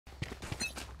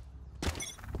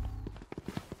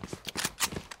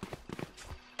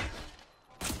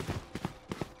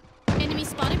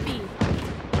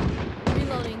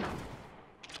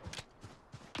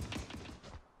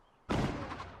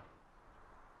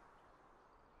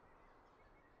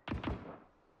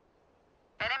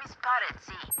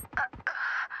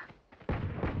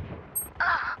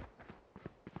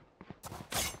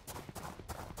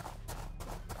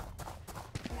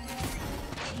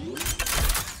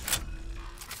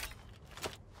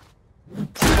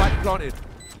Spike planted.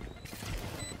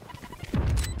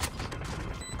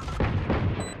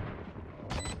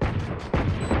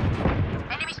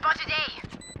 Enemy spotted A.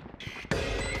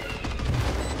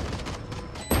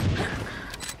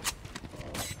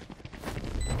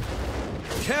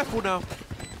 Careful now.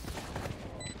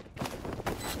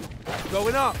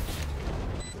 Going up.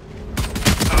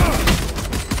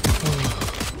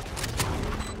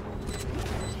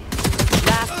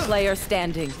 Last player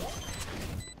standing.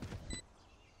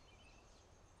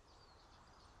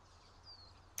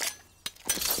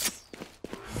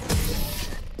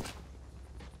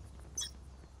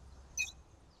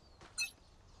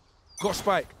 Got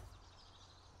spike.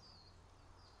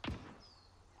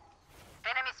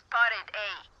 Enemy spotted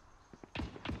A.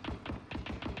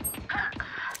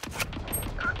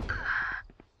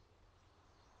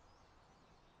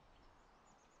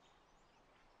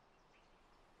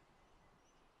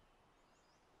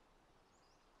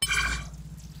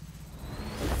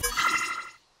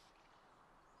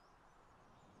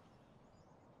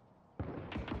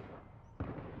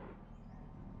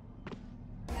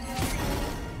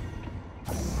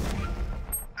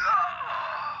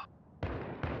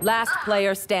 Last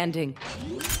player standing.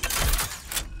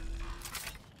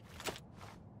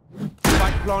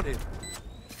 Spike planted.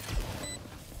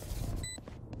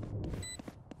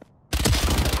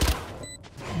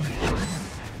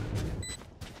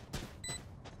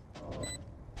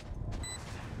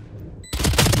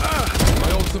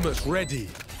 My ultimate's ready.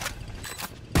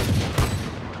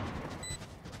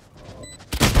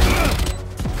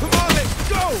 Come on, let's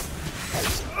go!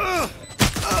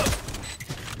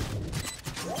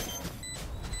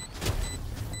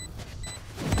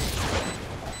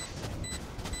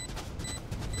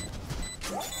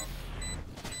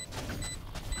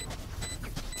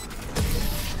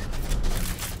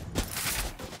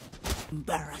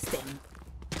 Embarrass them.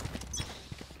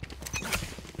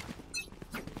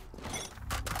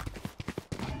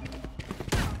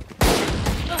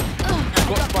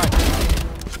 Got spike.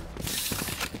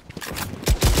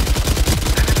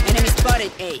 Enemy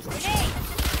spotted A.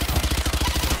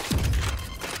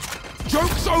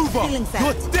 Joke's over!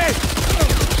 You're dead!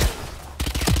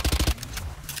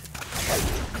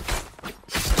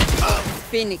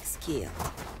 Phoenix kill.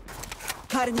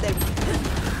 Cutting them.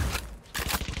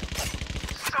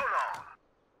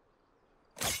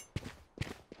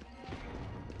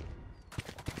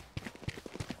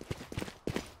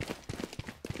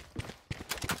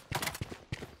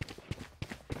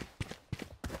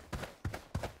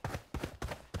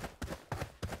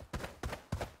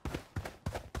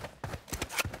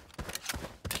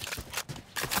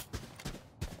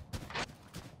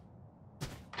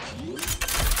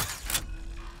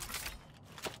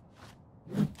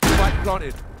 Spike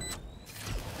planted.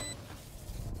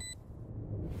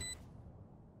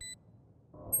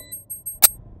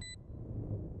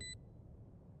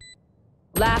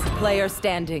 Last player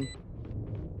standing.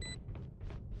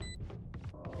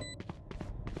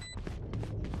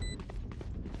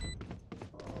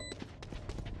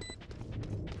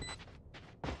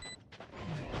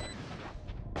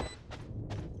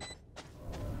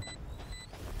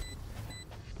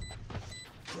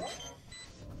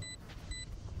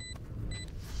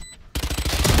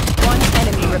 One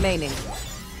enemy remaining.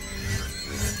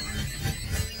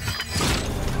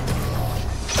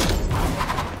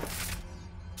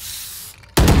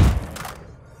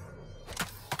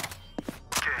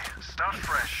 Start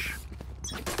fresh.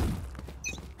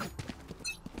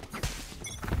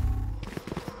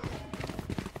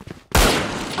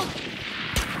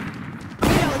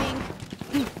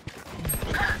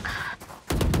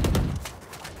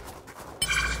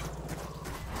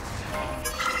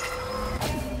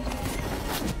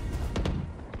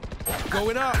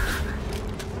 Going up.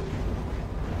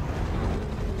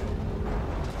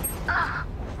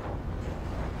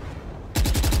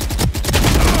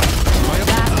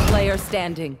 Last player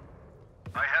standing.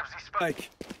 I have the spike.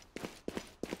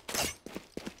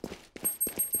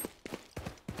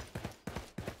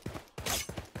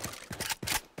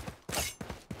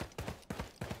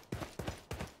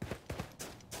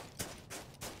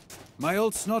 My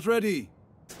ult's not ready.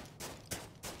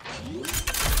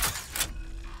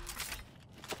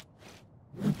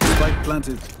 Spike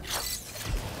planted.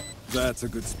 That's a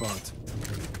good spot.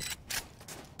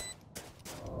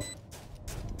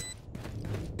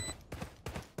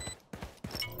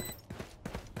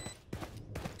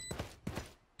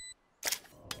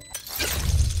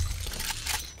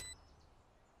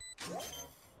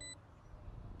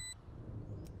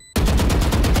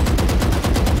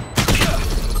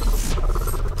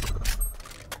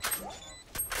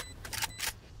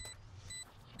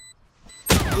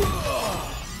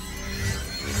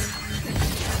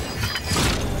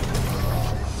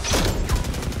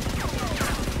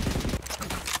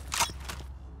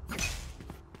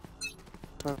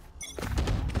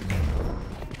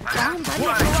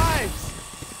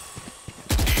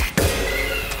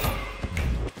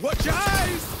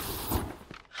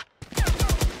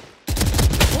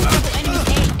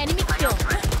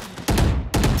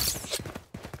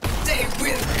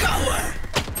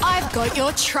 I've got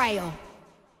your trail.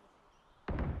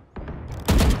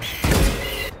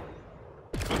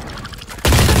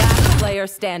 Last player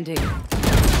standing.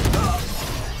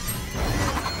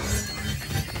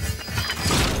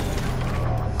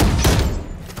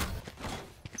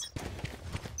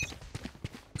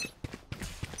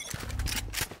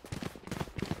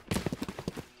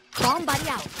 Bomb buddy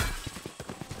out.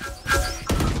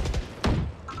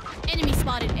 Enemy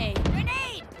spotted A.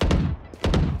 Grenade!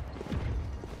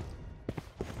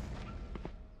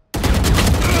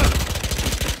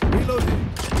 Reloading.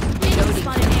 Enemy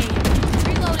spotted A.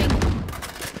 Reloading.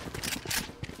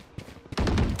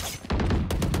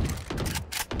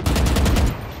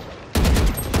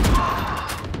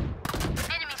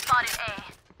 Enemy spotted A.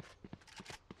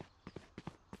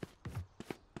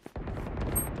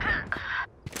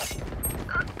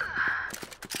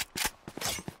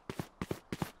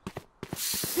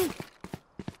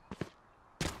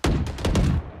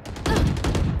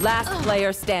 Last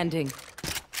player standing.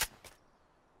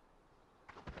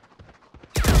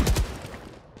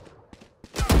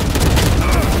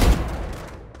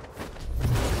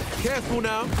 Careful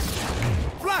now.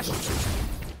 Flash!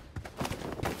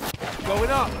 Going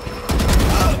up.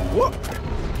 What?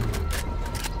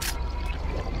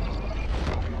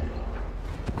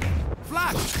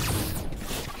 Flash!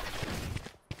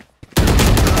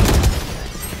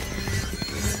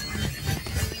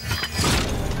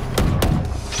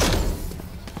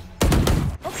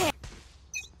 Okay.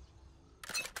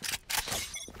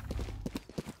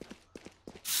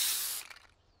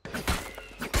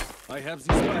 I have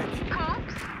the spike.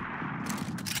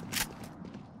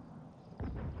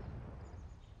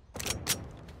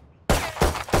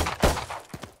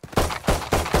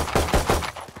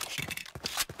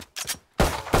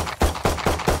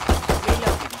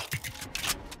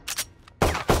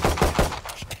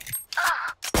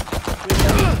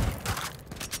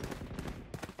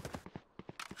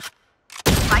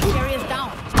 Spike carrier's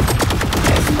down.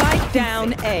 Spike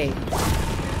down A.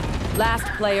 Last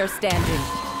player standing.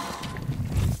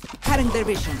 Cutting their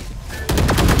vision.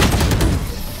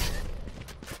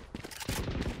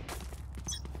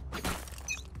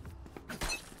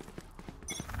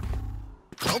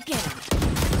 Okay.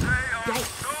 They are Right.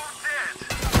 so dead.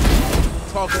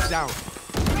 Target down.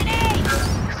 Grenade!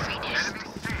 Finished.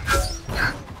 Enemy C.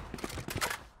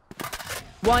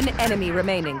 One enemy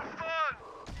remaining.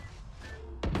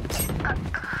 Fun.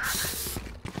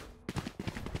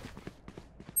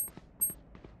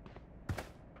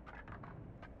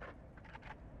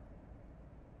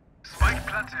 Spike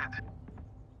planted.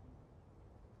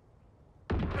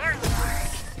 There you are.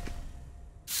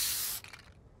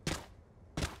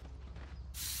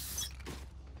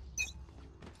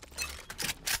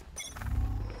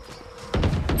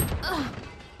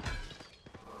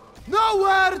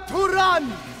 Nowhere to run!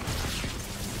 Enemy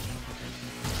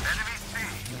C.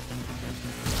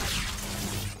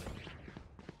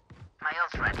 My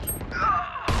ult's ready.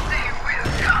 They will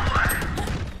cover.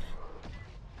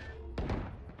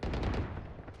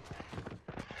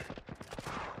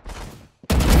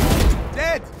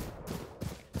 Dead!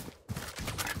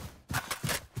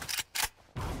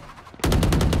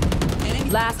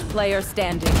 Last player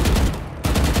standing.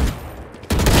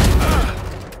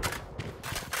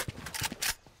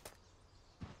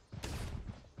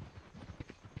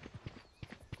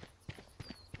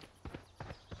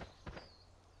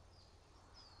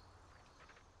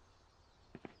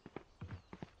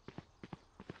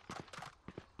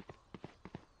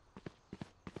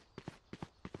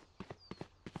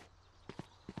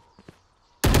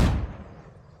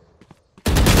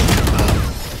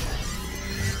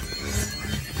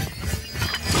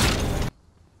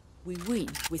 We win,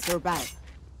 we survive.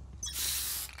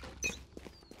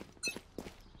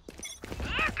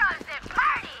 Here comes the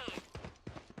party.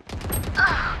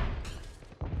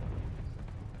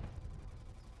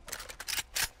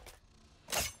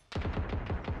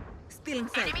 Stealing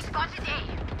sight. Enemy spotted A.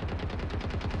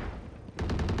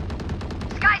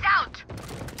 Sky's out.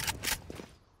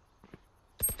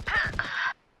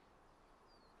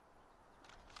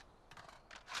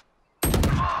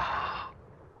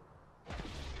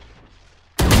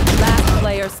 Last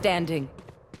player standing.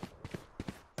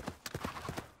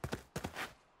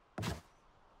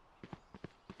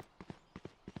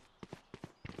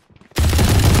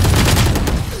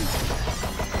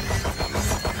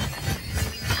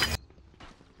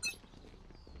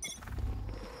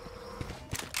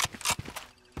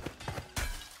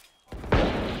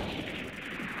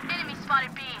 Enemy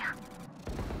spotted B.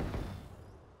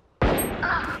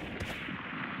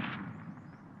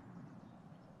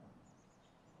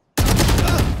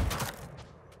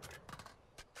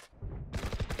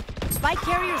 Spike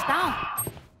carrier's down.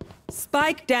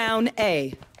 Spike down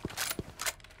A.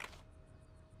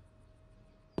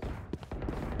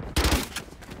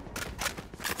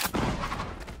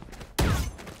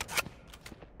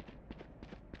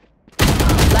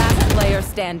 Last player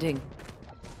standing.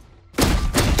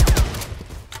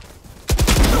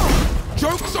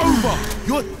 Joke's over!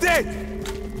 You're dead!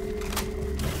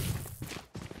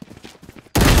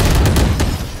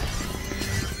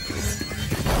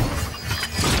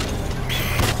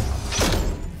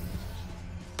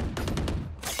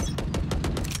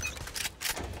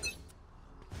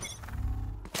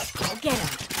 Go get him.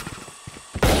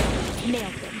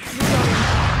 Nailed him.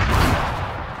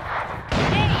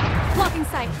 Hey, blocking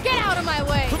sight. Get out of my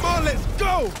way. Come on, let's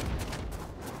go!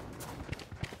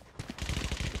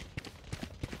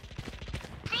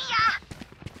 See ya!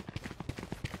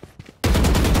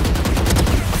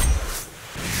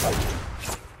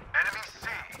 Enemy C.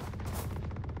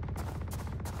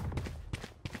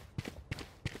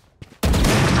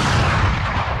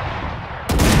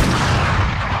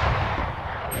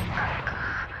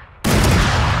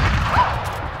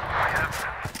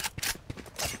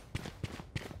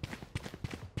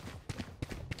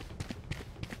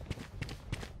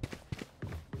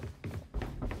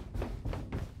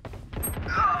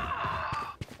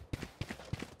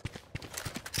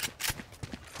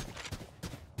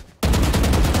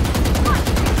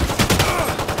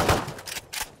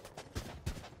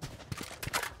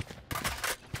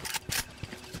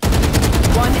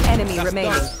 One enemy That's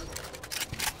remaining. done.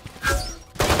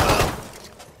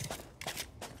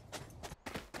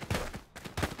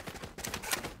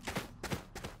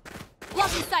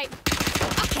 Blocking sight.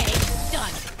 Okay,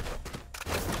 done.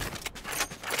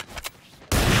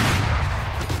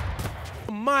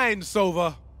 Mine,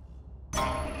 Sova.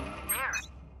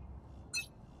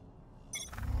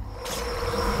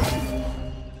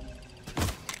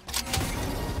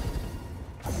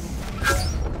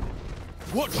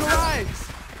 Watch your eyes!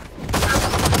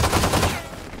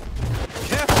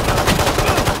 Careful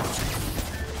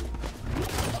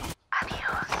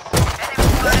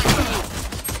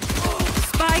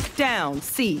Spike down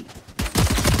C.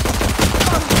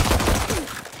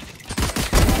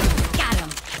 Got him.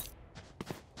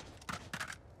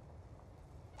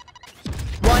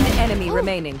 One enemy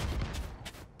remaining.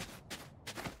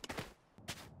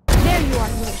 There you are,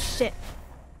 you little shit.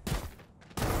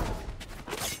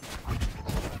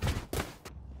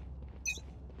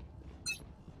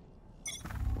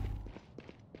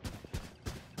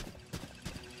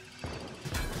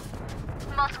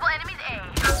 Multiple enemies A.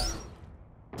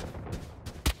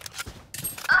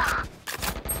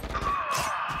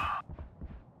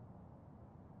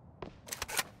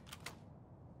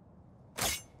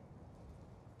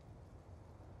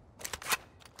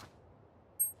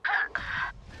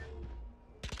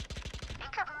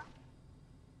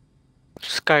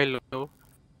 Skylo.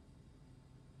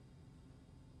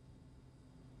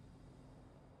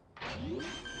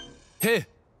 Here.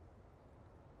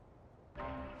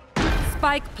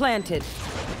 Spike planted.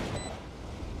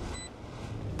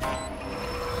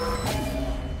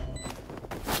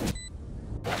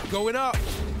 Going up.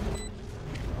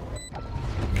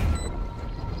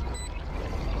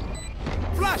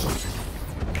 Flash!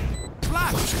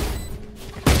 Flash!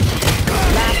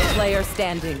 Last player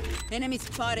standing. Enemy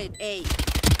spotted A.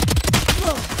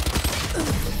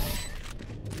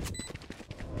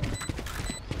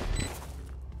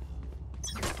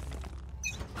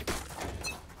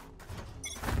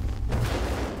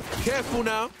 Careful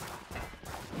now.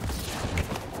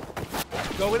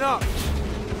 Going up.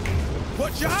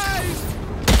 Watch your eyes!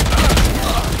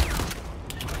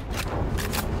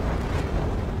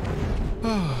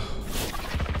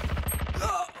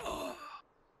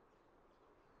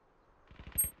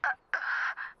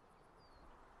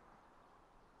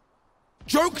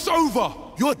 Joke's over!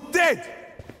 You're dead!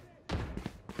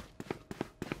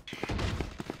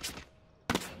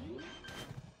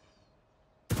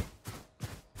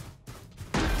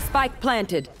 Spike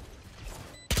planted.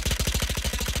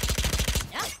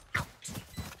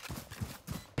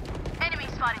 Enemy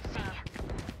spotted C.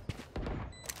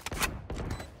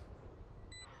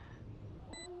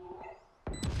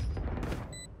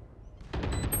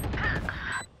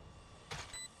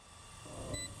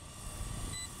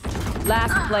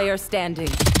 Last player standing.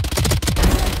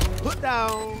 Put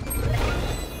down.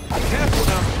 Careful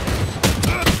now.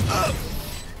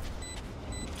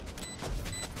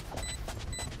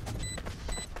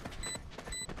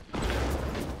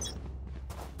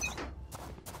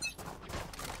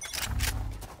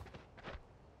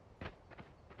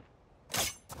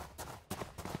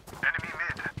 Enemy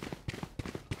mid.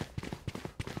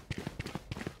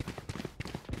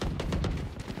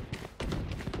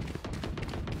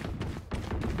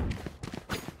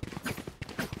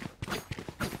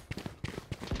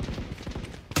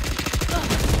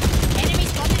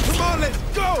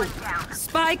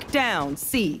 Spike down,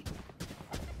 C.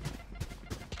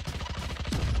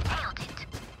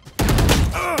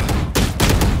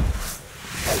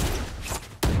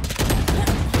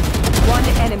 One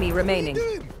enemy remaining.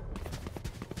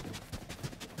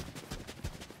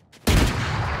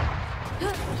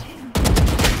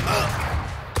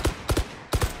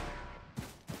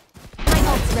 My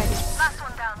ult's ready. Last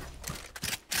one down.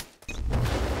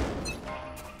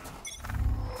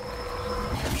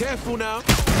 Careful now.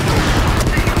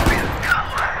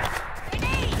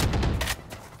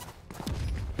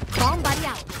 Bomb buddy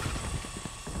out.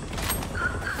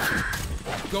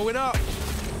 Going up.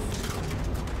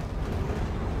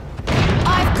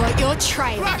 I've got your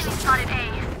trail. Enemy spotted A.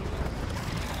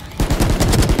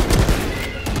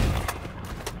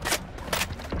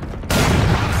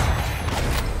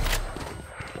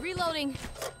 Reloading.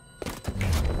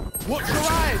 Watch your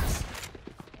eyes.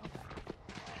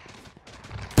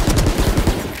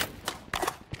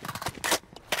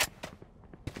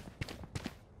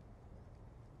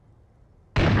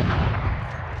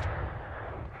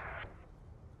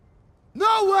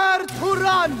 Nowhere to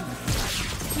run.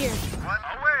 Here. One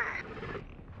away.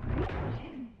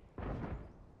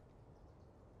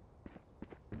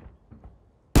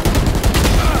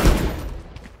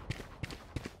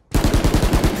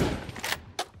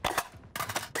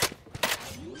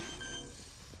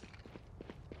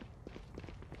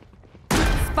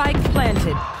 Spike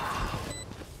planted.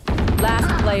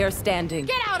 Last player standing.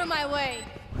 Get out of my way.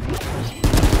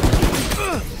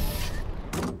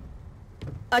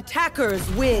 Attackers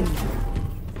win.